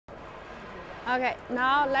Okay,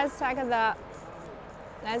 now let's check the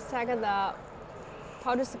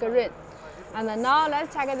touch screen. And now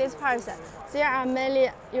let's check this part. There are mainly,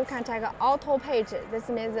 you can check auto page. This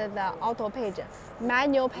means the auto page.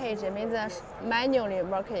 Manual page means manually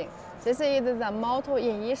working. This is the motor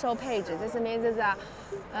initial page. This means the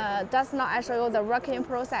does not show you the working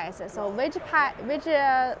process. So whether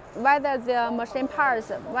the machine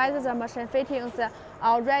parts, whether the machine fittings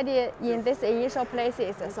already in this initial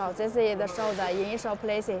places. So this is show the initial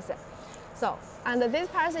places. So, and this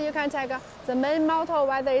part you can check the main motor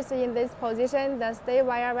whether it's in this position, the stay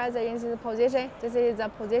wire whether in this position. This is the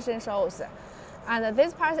position shows. And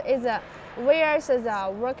this part is where is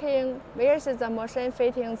the machine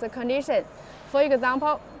fittings condition. For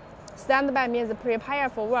example, standby means prepare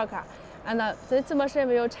for work. And this machine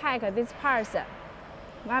will check these parts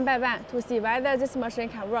one by one to see whether this machine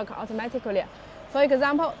can work automatically. For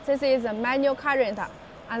example, this is a manual current.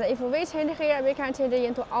 And if we change here, we can change it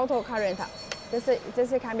into auto current.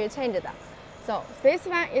 This can be changed. So this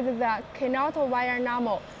one is the cannot wire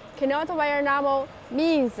normal. Cannot wire normal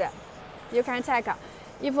means you can check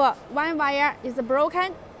if one wire is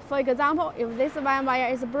broken. For example, if this one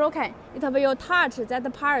wire is broken, it will touch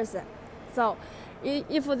that part. So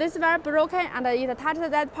if this wire broken and it touches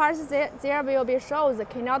that part, there will be shows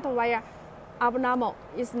cannot wire abnormal.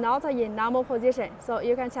 It's not in normal position. So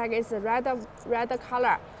you can check it's red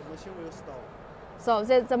color. The machine will stop. So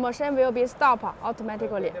the machine will be stopped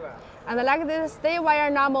automatically. And like this stay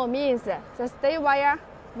wire normal means the stay wire,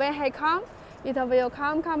 when he come, it will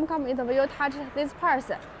come, it will touch this part.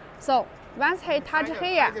 So once he touch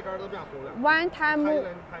here, one time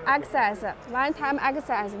access,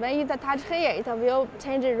 when it touch here, it will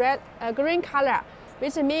change green color,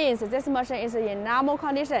 which means this machine is in normal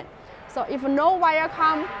condition. So if no wire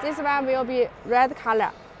come, this one will be red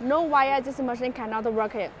color. No wire, this machine cannot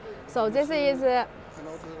work. So this is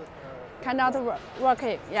cannot work.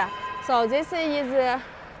 Yeah. So this is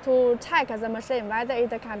to check the machine whether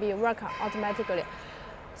it can be work automatically.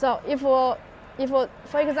 So if for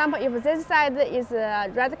example, if this side is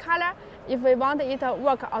red color, if we want it to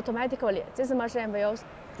work automatically, this machine will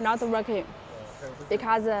not working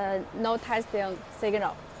because no testing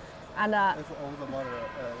signal. And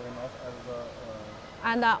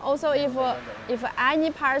also if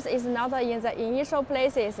any parts is not in the initial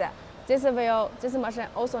places, this machine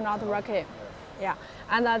also not working. Yeah.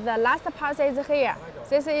 And the last part is here.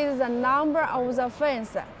 This is the number of the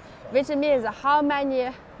fence, which means how many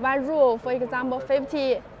one row, for example,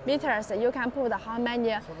 50 meters, you can put how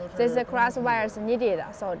many these cross wires needed.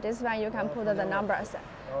 So this one you can put the numbers.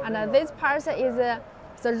 And this part is the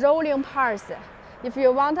rolling parts. If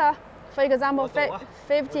you want, for example,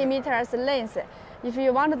 50 meters length, if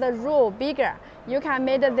you want the row bigger, you can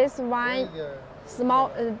make this one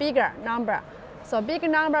bigger number. So big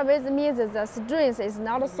number means the strength is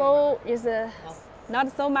not so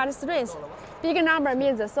much strength. Big number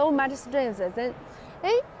means so much strength. Then,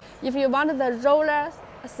 if you want the roller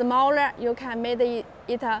smaller, you can make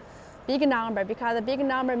it a big number because the big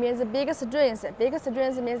number means big strength. Big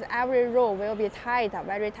strength means every row will be tight,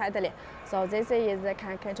 very tightly. So this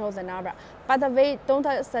can control the number. But we don't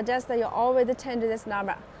suggest you always change this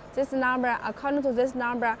number. This number, according to this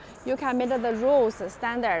number, you can make the rules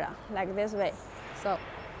standard like this way. So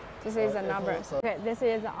this is the number. Okay, this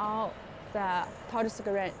is all the touch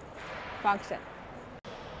screen function.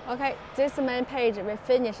 Okay, this main page we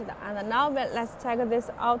finished, and now let's check this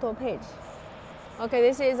auto page. Okay,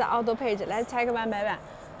 this is the auto page. Let's check one by one.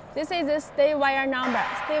 This is the stay wire number.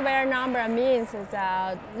 Stay wire number means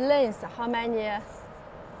the length,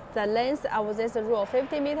 the length of this row.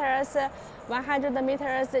 50 meters, 100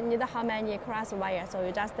 meters, need how many cross wires. So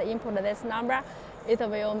you just input this number. It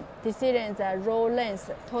will decide the row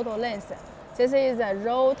length, total length. This is the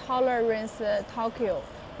row tolerance Tokyo.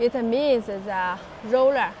 It means the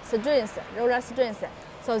roller strength.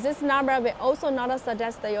 So this number we also not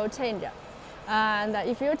suggest you change. And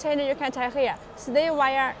if you change, you can check here. Stay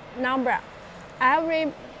wire number.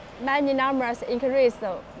 Every many numbers increase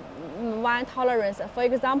one tolerance. For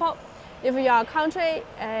example, if your country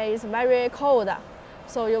is very cold,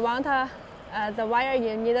 so you want the wire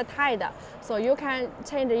you need tight, so you can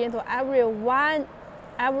change into every one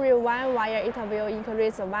wire. It will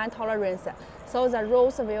increase one tolerance. So the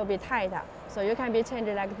rows will be tight. So you can be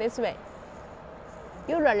changed like this way.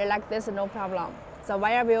 Usually like this, no problem. The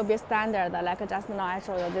wire will be standard, like just now I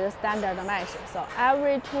showed you this standard mesh. So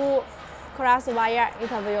every 2 cross wire,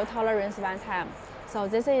 it will tolerance one time. So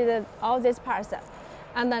this is all these parts.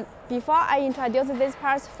 And then before I introduce these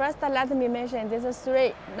parts, first let me mention these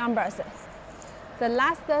 3 numbers. The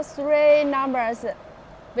last 3 numbers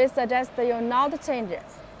we suggest you not change.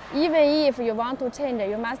 Even if you want to change,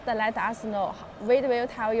 you must let us know. We will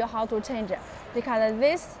tell you how to change. Because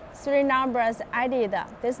these 3 numbers added,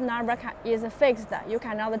 this number is fixed. You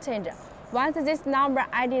cannot change. Once this number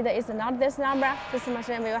added is not this number, this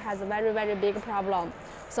machine will have a very, very big problem.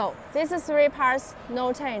 So these 3 parts,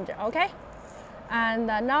 no change, okay? And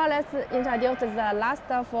now let's introduce the last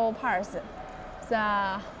 4 parts.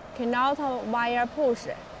 The Knaut wire push.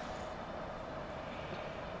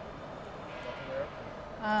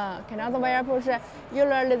 Knaut wire push,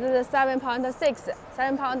 usually this is 7.6.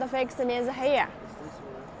 7.6 means here.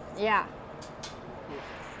 Yeah.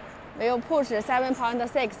 Will push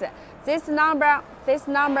 7.6. This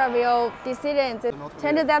number will decision.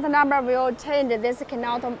 Change that number will change this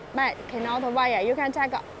Knaut wire. You can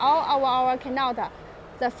check all of our Knaut.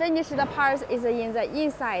 The finished part is in the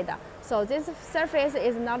inside. So this surface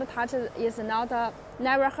is not touched,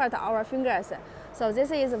 never hurt our fingers. So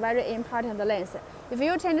this is a very important lens. If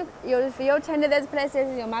you change these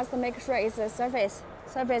places, you must make sure it's a surface.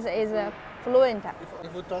 Surface is fluent.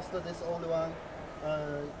 If just this only one.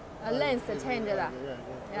 A lens changed.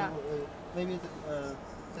 Yeah. Maybe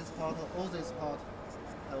this part, all this part,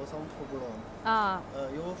 have some problem.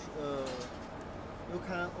 You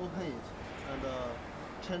can open it and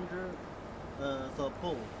change the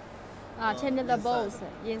bowl. Change the bolts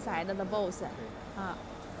inside the bolts. Okay.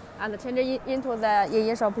 And change it into the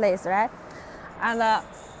initial place, right? And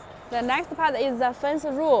the next part is the fence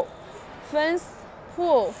rule. Fence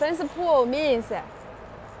pull. Fence pull means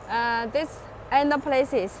this end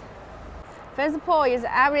places. Fence pull is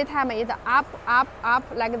every time it's up, up, up,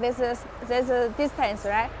 like this distance,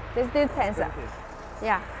 right? This distance.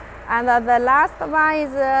 Yeah. And the last one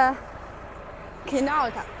is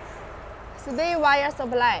Knaut. Stay wire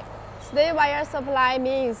supply. Stay wire supply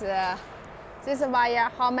means this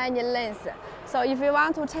wire, how many lengths. So if you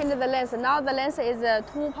want to change the length, now the length is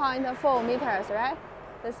 2.4 meters, right?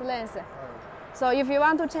 This length. So if you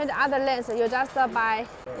want to change other lengths, you just buy,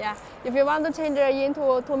 yeah. If you want to change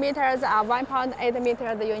into 2 meters or 1.8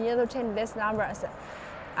 meters, you need to change these numbers.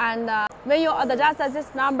 And when you adjust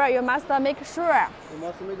this number, you must make sure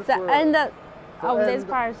the end of this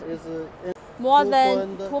part is more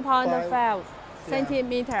than 2.5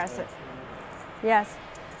 centimeters. Yes.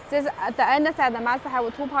 This, the end side must have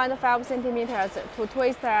 2.5 centimeters to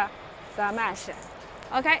twist the mesh.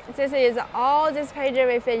 Okay, this is all this page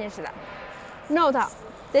we finished. Note,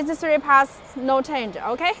 these 3 parts, no change,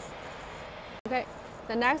 okay? Okay,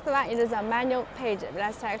 the next one is the manual page.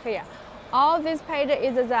 Let's check here. All this page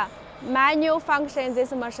is the manual function,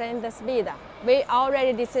 this machine, the speed. We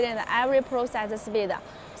already decided every process speed.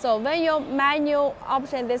 So when you manual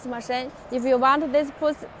option this machine, if you want this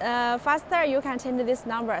push faster, you can change these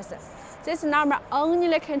numbers. This number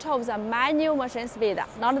only controls the manual machine speed,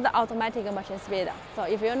 not the automatic machine speed. So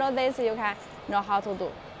if you know this, you can know how to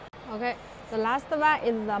do. Okay, the last one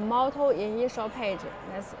is the motor initial page.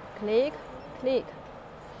 Let's click, click.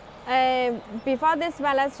 Before this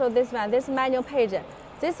one, let's show this one, this manual page.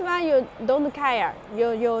 This one you don't care,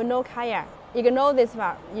 you no care. Ignore this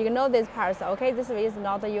part, ignore this part, okay? This is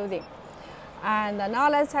not using. And now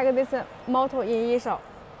let's check this motor initial.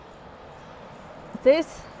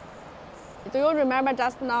 This, do you remember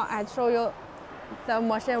just now I showed you the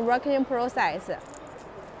machine working process?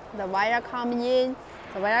 The wire come in,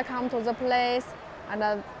 the wire come to the place, and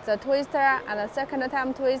the twister, and the second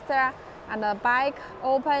time twister, and the back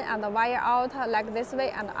open, and the wire out like this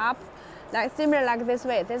way and up, like similar like this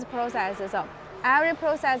way, this process. So every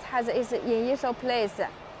process has its initial place.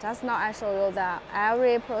 Just now I show you the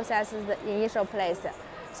every process is the initial place.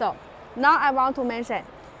 So now I want to mention,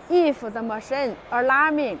 if the machine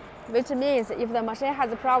alarming, which means if the machine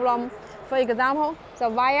has a problem, for example, the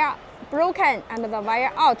wire broken and the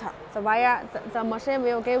wire out, the machine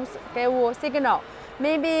will give signal.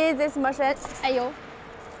 Maybe this machine,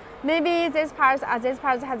 maybe this part has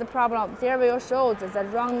a problem. There will show the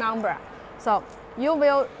wrong number. So you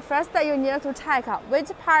will first you need to check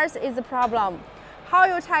which part is the problem. How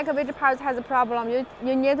you check which part has a problem?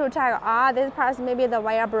 You need to check this part maybe the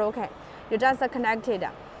wire broken. You just connected.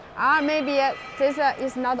 Maybe this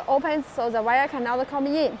is not open, so the wire cannot come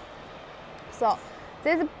in. So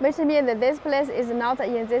this which means that this place is not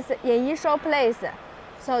in this initial place.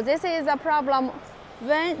 So this is a problem.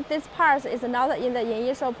 When this part is not in the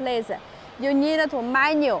initial place, you need to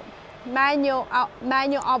manual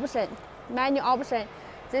option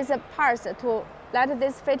this parts to let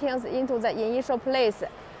these fittings into the initial place.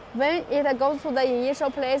 When it goes to the initial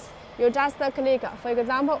place, you just click. For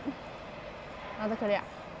example, not clear.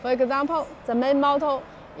 For example, the main motor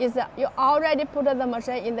is you already put the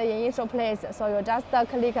machine in the initial place, so you just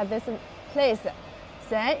click this place,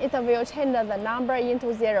 then it will change the number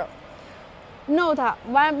into 0. Note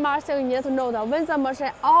one more thing you need to note: when the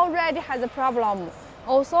machine already has a problem,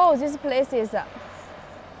 also this places.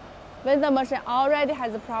 When the machine already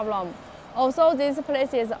has a problem, also these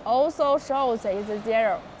places also shows is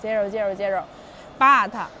 0, 0, 0, 0.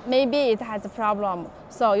 But maybe it has a problem.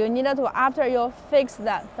 So you need to, after you fix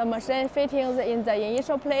the machine fittings in the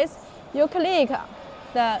initial place, you click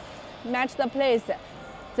the match the place.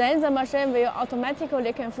 Then the machine will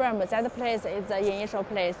automatically confirm that place is the initial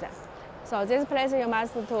place. So this place you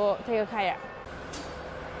must to take care.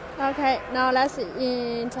 Okay, now let's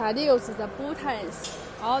introduce the buttons.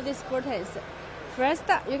 All these buttons. First,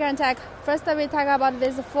 you can check. First, we talk about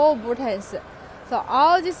these 4 buttons. So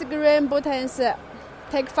all these green buttons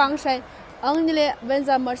take function only when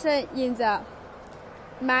the machine in the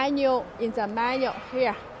manual.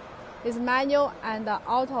 Here is manual and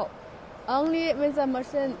auto. Only when the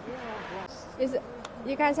machine is,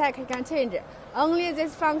 you can check, you can change. Only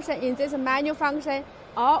this function in this manual function,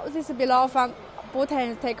 all these below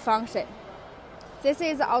buttons take function. This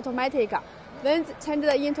is automatic. When change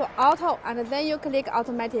it into auto and then you click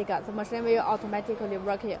automatic, the machine will automatically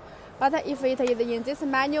work here. But if it is in this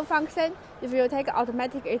manual function, if you take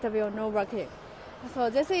automatic, it will not work here.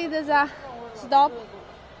 So this is the stop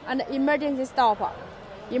and emergency stop.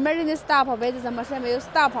 Emergency stop with the machine will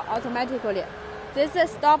stop automatically.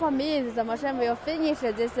 This stop means the machine will finish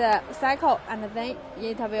this cycle and then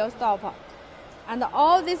it will stop. And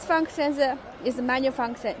all these functions is manual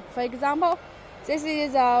function. For example, this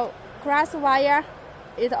is a cross wire.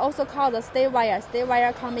 It's also called a stay wire. Stay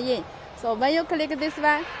wire coming in. So when you click this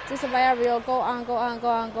one, this wire will go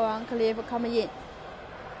on, clip coming in.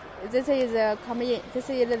 This is coming in. This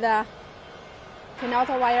is the cannot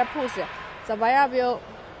wire push. The wire will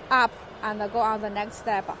up and go on the next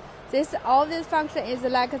step. All this function is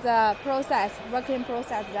like the process, working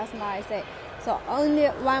process, just now I say. So only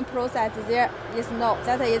one process there is no,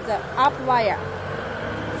 that is the up wire.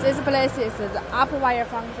 This place is the up wire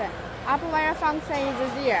function. Up wire function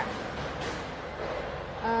is there.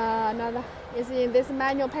 Another is in this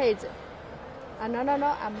manual page.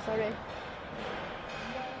 No, I'm sorry.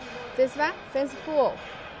 This one, fence pull.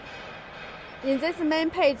 In this main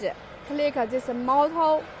page, click this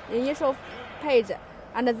motor initial page,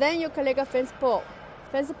 and then you click fence pull.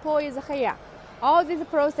 Fence pull is here. All this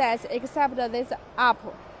process except this up.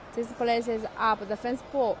 This place is up, the fence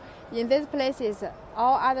pull. In these places,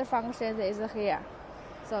 all other functions is here.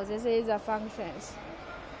 So this is the functions.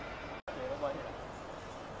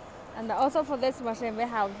 And also for this machine, we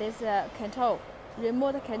have this control,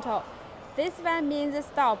 remote control. This one means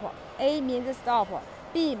stop, A means stop,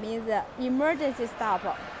 B means emergency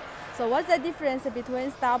stop. So what's the difference between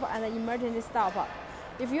stop and emergency stop?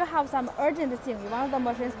 If you have some urgent thing, you want the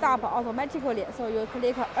machine stop automatically, so you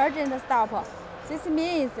click urgent stop. This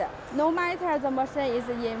means no matter the machine is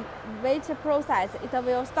in which process, it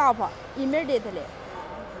will stop immediately.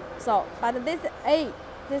 So, but this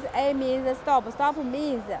A means stop. Stop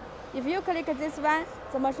means if you click this one,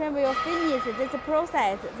 the machine will finish this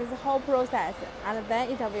process, this whole process, and then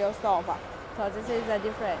it will stop. So this is the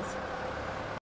difference.